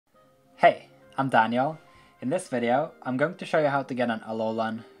Hey, I'm Daniel. In this video, I'm going to show you how to get an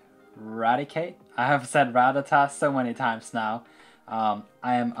Alolan Raticate. I have said Rattata so many times now. I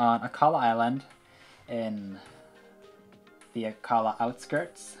am on Akala Island in the Akala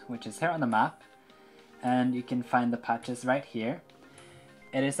Outskirts, which is here on the map. And you can find the patches right here.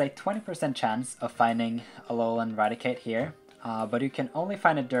 It is a 20% chance of finding Alolan Raticate here, but you can only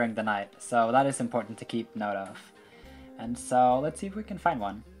find it during the night, so that is important to keep note of. And so let's see if we can find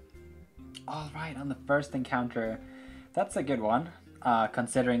one. Alright, on the first encounter, that's a good one,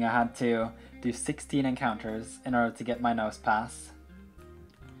 considering I had to do 16 encounters in order to get my nose pass.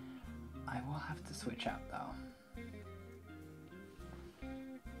 I will have to switch out though.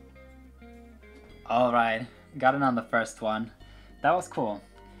 Alright, got it on the first one. That was cool.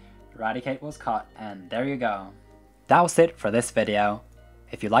 Raticate was caught, and there you go. That was it for this video.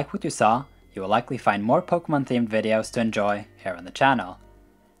 If you like what you saw, you will likely find more Pokemon themed videos to enjoy here on the channel.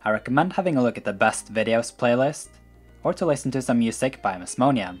 I recommend having a look at the best videos playlist, or to listen to some music by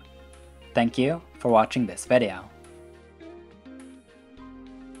Mismonium. Thank you for watching this video.